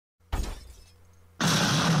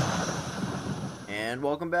And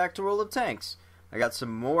welcome back to World of Tanks. I got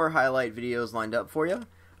some more highlight videos lined up for you.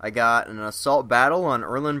 I got an assault battle on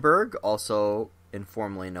Erlenberg, also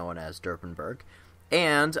informally known as Derpenberg,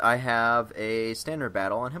 and I have a standard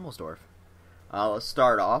battle on Himmelsdorf. Let's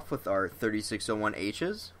start off with our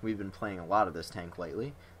 3601Hs. We've been playing a lot of this tank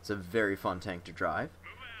lately. It's a very fun tank to drive.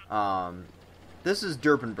 This is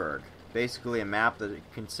Derpenberg, basically a map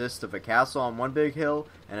that consists of a castle on one big hill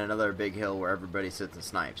and another big hill where everybody sits and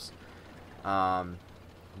snipes.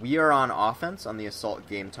 We are on offense on the assault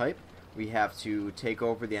game type. We have to take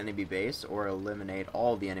over the enemy base or eliminate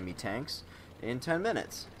all the enemy tanks in 10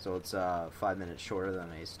 minutes. So it's 5 minutes shorter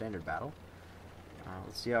than a standard battle.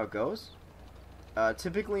 Let's see how it goes.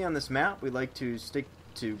 Typically on this map, we like to stick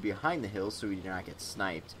to behind the hills so we do not get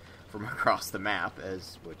sniped from across the map,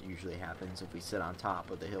 as what usually happens if we sit on top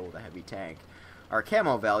of the hill with a heavy tank. Our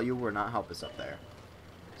camo value will not help us up there.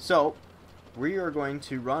 So we are going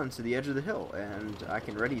to run to the edge of the hill, and I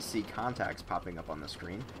can already see contacts popping up on the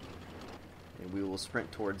screen. And we will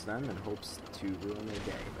sprint towards them in hopes to ruin their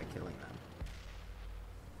day by killing them.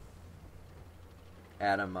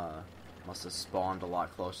 Adam must have spawned a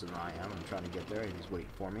lot closer than I am. I'm trying to get there, and he's waiting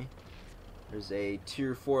for me. There's a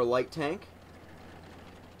tier 4 light tank.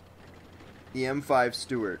 The M5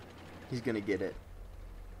 Stuart. He's gonna get it.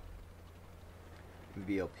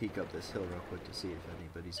 Maybe I'll peek up this hill real quick to see if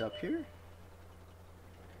anybody's up here.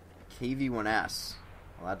 KV-1S.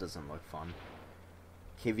 Well, that doesn't look fun.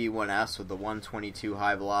 KV-1S with the 122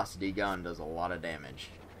 high velocity gun does a lot of damage,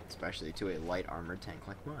 especially to a light armored tank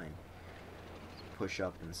like mine. Let's push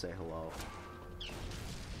up and say hello.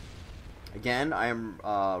 Again, I am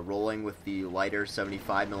rolling with the lighter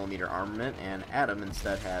 75mm armament, and Adam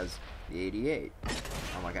instead has the 88.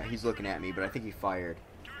 Oh my god, he's looking at me, but I think he fired.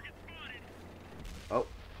 Oh,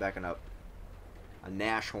 backing up. A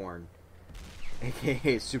Nash horn,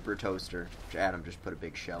 aka Super Toaster, which Adam just put a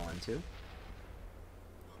big shell into.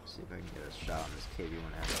 Let's see if I can get a shot on this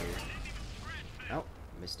KV-1S here. Oh,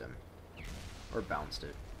 missed him. Or bounced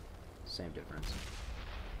it. Same difference.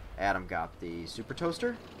 Adam got the Super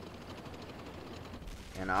Toaster.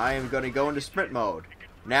 And I am going to go into sprint mode.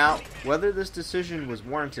 Now, whether this decision was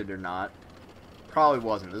warranted or not, probably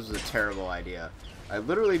wasn't. This was a terrible idea. I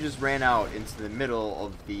literally just ran out into the middle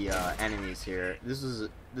of the enemies here. This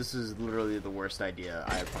is literally the worst idea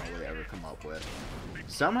I have probably ever come up with.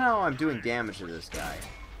 Somehow I'm doing damage to this guy.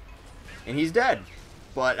 And he's dead.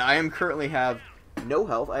 But I am currently have no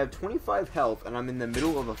health. I have 25 health and I'm in the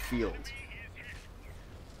middle of a field.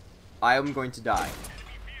 I am going to die.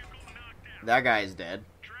 That guy is dead.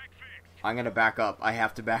 I'm gonna back up. I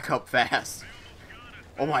have to back up fast.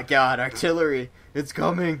 Oh my god, artillery! It's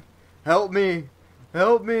coming! Help me!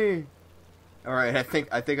 Help me! Alright, I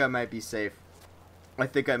think I might be safe. I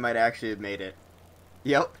think I might actually have made it.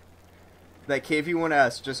 Yep. That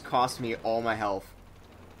KV-1S just cost me all my health.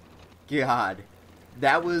 God.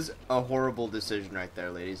 That was a horrible decision right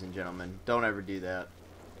there, ladies and gentlemen. Don't ever do that.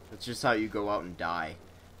 That's just how you go out and die.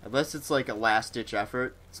 Unless it's like a last-ditch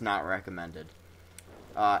effort, it's not recommended.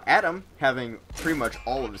 Adam, having pretty much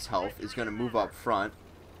all of his health, is going to move up front.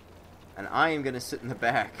 And I am going to sit in the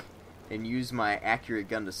back and use my accurate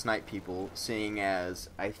gun to snipe people, seeing as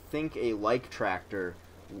I think a like tractor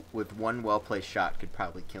with one well-placed shot could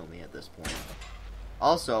probably kill me at this point.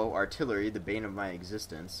 Also, artillery, the bane of my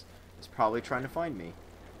existence, is probably trying to find me.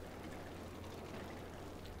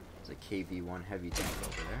 There's a KV-1 heavy tank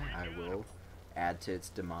over there. I will add to its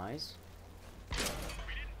demise.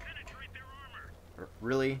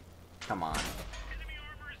 Really? Come on.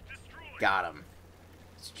 Got him.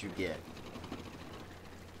 That's what you get.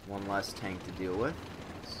 One less tank to deal with.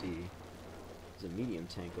 Let's see. There's a medium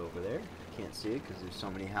tank over there. Can't see it because there's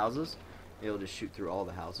so many houses. Maybe I'll just shoot through all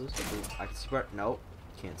the houses. I can see where... Nope.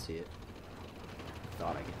 Can't see it.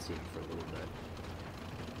 Thought I could see him for a little bit.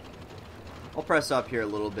 I'll press up here a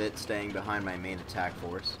little bit, staying behind my main attack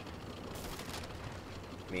force.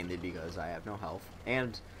 Mainly because I have no health.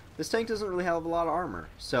 And this tank doesn't really have a lot of armor,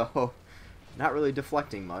 so not really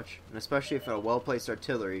deflecting much. And especially if a well-placed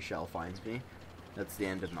artillery shell finds me, that's the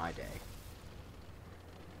end of my day.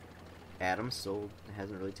 Adam still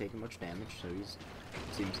hasn't really taken much damage, so he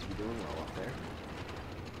seems to be doing well up there.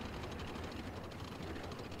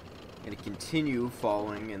 I'm going to continue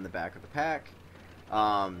following in the back of the pack.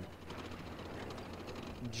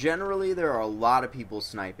 Generally, there are a lot of people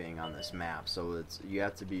sniping on this map, so you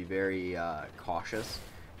have to be very cautious.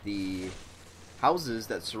 The houses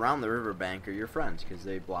that surround the riverbank are your friends because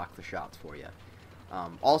they block the shots for you.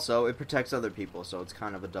 Also, it protects other people, so it's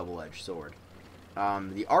kind of a double-edged sword.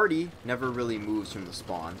 The arty never really moves from the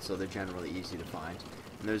spawn, so they're generally easy to find.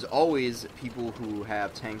 And there's always people who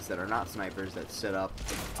have tanks that are not snipers that sit up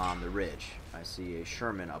on the ridge. I see a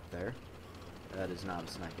Sherman up there. That is not a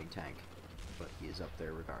sniping tank, but he is up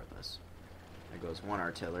there regardless. There goes one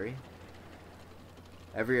artillery.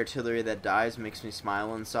 Every artillery that dies makes me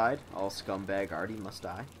smile inside. All scumbag Artie must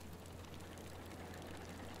die.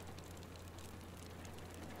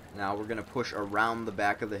 Now we're going to push around the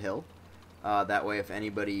back of the hill. That way if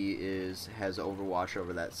anybody has overwatch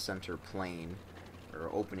over that center plane or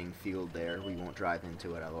opening field there, we won't drive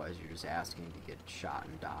into it. Otherwise you're just asking to get shot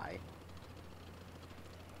and die.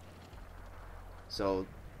 So,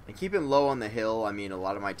 and keeping low on the hill, I mean a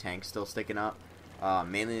lot of my tanks still sticking up.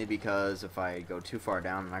 Mainly because if I go too far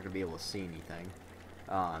down, I'm not going to be able to see anything.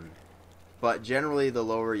 But generally, the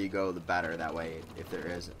lower you go, the better. That way, if there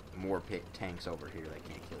is more tanks over here, they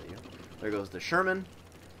can't kill you. There goes the Sherman.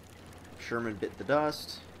 Sherman bit the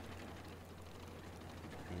dust.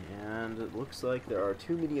 And it looks like there are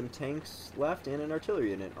 2 medium tanks left and an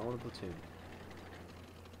artillery unit, all in a platoon.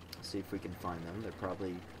 Let's see if we can find them. They're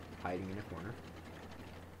probably hiding in a corner.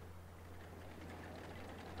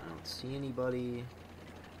 I don't see anybody.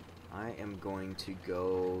 I am going to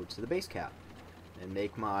go to the base cap and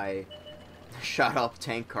make my shot up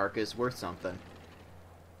tank carcass worth something.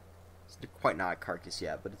 It's quite not a carcass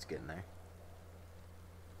yet, but it's getting there.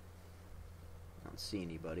 I don't see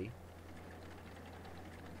anybody.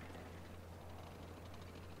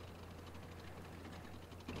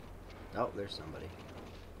 Oh, there's somebody.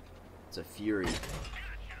 It's a Fury.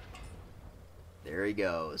 There he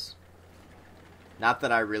goes. Not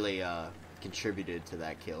that I really contributed to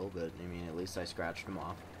that kill, but I mean, at least I scratched him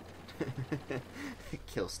off.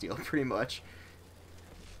 Kill steal, pretty much.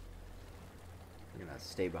 I'm gonna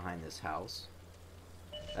stay behind this house.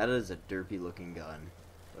 That is a derpy looking gun.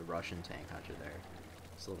 The Russian tank hunter there.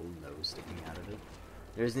 This little nose sticking out of it.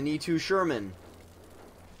 There's an E2 Sherman.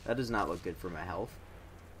 That does not look good for my health.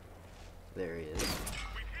 There he is.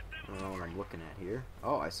 I don't know what I'm looking at here.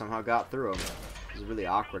 Oh, I somehow got through him. It was a really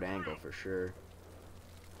awkward angle for sure.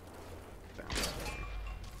 Bounce there.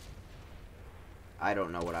 I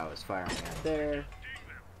don't know what I was firing at there.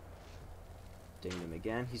 Dinged him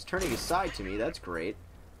again. He's turning his side to me. That's great.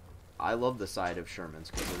 I love the side of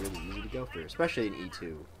Shermans because they're really easy to go through, especially in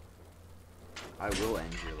E2. I will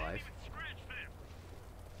end your life.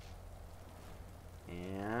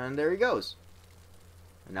 And there he goes.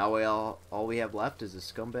 And now all we have left is a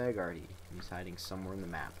scumbag Artie. He's hiding somewhere in the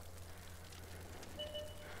map.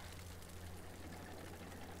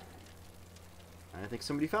 I think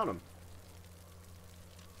somebody found him.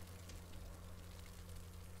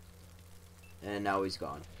 And now he's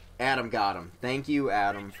gone. Adam got him. Thank you,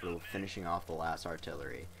 Adam, for finishing off the last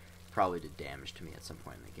artillery. Probably did damage to me at some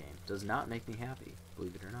point in the game. Does not make me happy,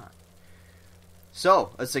 believe it or not.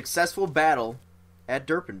 So, a successful battle at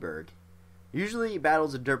Derpenberg. Usually,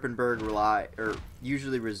 battles at Derpenberg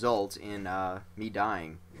usually result in me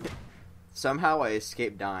dying. Somehow, I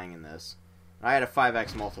escaped dying in this. I had a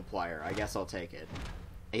 5x multiplier. I guess I'll take it.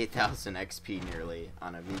 8,000 XP nearly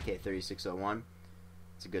on a VK3601.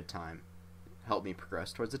 It's a good time. Helped me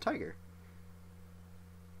progress towards the Tiger.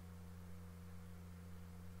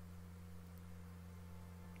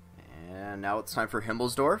 And now it's time for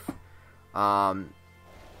Himmelsdorf.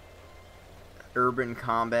 Urban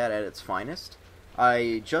combat at its finest.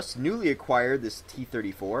 I just newly acquired this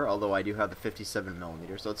T-34, although I do have the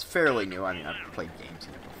 57mm, so it's fairly new. I mean, I've played games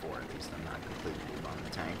in it before, at least I'm not completely new on the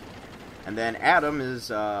tank. And then Adam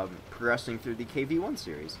is progressing through the KV-1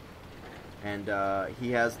 series. And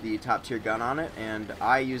he has the top tier gun on it, and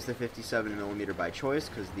I use the 57mm by choice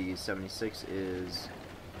because the 76 is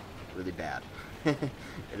really bad.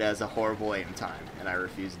 It has a horrible aim time, and I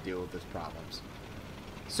refuse to deal with its problems.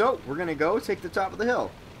 So, we're going to go take the top of the hill.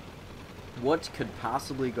 What could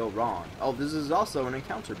possibly go wrong? Oh, this is also an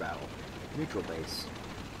encounter battle. Neutral base.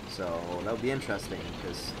 So, that'll be interesting,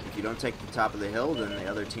 because if you don't take the top of the hill, then the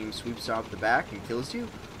other team sweeps out the back and kills you.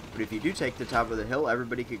 But if you do take the top of the hill,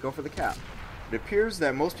 everybody could go for the cap. It appears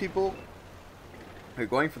that most people are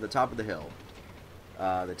going for the top of the hill.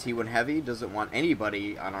 The T1 Heavy doesn't want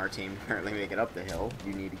anybody on our team to apparently make it up the hill.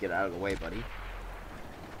 You need to get out of the way, buddy.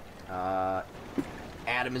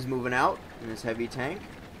 Adam is moving out in his heavy tank.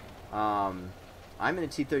 I'm in a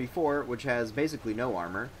T-34, which has basically no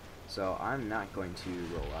armor, so I'm not going to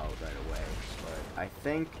roll out right away. But I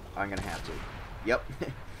think I'm going to have to. Yep.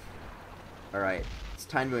 Alright, it's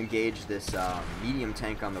time to engage this medium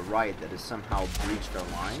tank on the right that has somehow breached our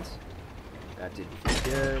lines. That didn't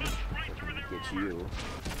feel good. Looking to get you.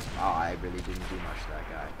 Wow, I really didn't do much to that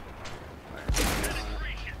guy. Alright,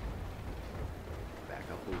 back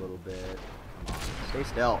up a little bit. Come on, stay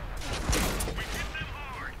still.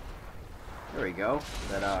 There we go.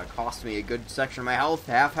 That cost me a good section of my health.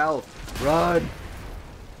 Half health. Run!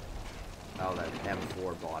 Oh, that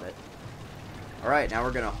M4 bought it. Alright, now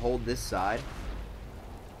we're going to hold this side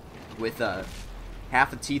with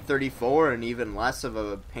half a T-34 and even less of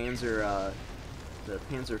a Panzer, the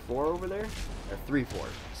Panzer IV over there? Or 3-4,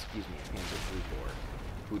 excuse me, a Panzer 3-4,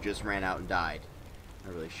 who just ran out and died.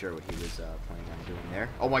 Not really sure what he was planning on doing there.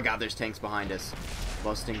 Oh my god, there's tanks behind us.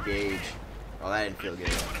 Must engage. Oh, that didn't feel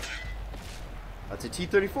good. That's a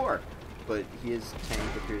T-34, but his tank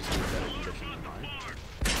appears to be in better condition than mine.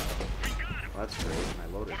 Well, that's great.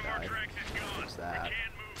 My loader died. Fix that.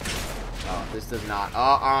 Oh, this does not.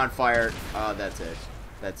 Oh, on fire. Oh, that's it.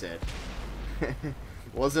 That's it.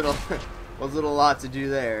 wasn't a lot to do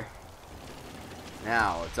there.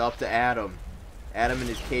 Now it's up to Adam. Adam and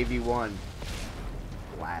his KV-1.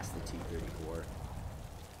 Blast the T-34.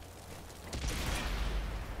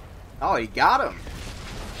 Oh, he got him.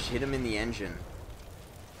 Hit him in the engine.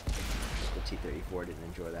 The T-34 didn't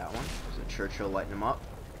enjoy that one. There's a Churchill lighting him up.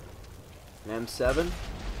 An M7.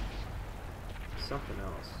 Something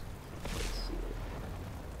else. Let's see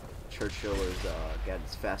it. Churchill has got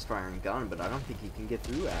his fast-firing gun, but I don't think he can get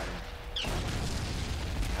through Adam.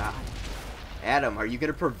 God. Adam, are you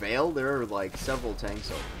going to prevail? There are, like, several tanks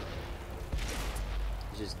over there.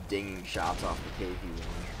 He's just dinging shots off the KV-1.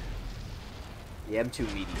 The M2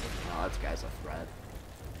 medium. Oh, that guy's a threat.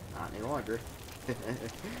 Not any longer. I'm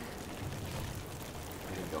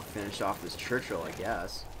gonna go finish off this Churchill, I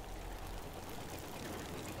guess.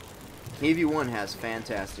 KV-1 has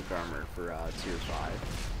fantastic armor for Tier 5.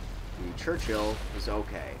 The Churchill is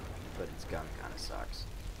okay, but its gun kind of sucks.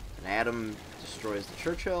 And Adam destroys the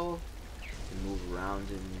Churchill and move around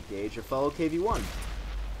and engage a fellow KV-1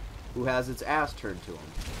 who has its ass turned to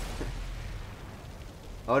him.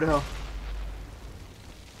 Oh no.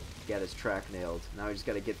 Got his track nailed. Now we just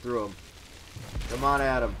gotta get through him. Come on,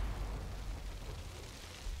 Adam.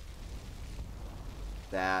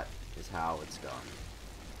 That is how it's done.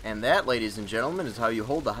 And that, ladies and gentlemen, is how you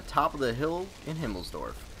hold the top of the hill in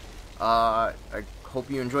Himmelsdorf. I hope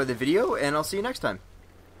you enjoyed the video, and I'll see you next time.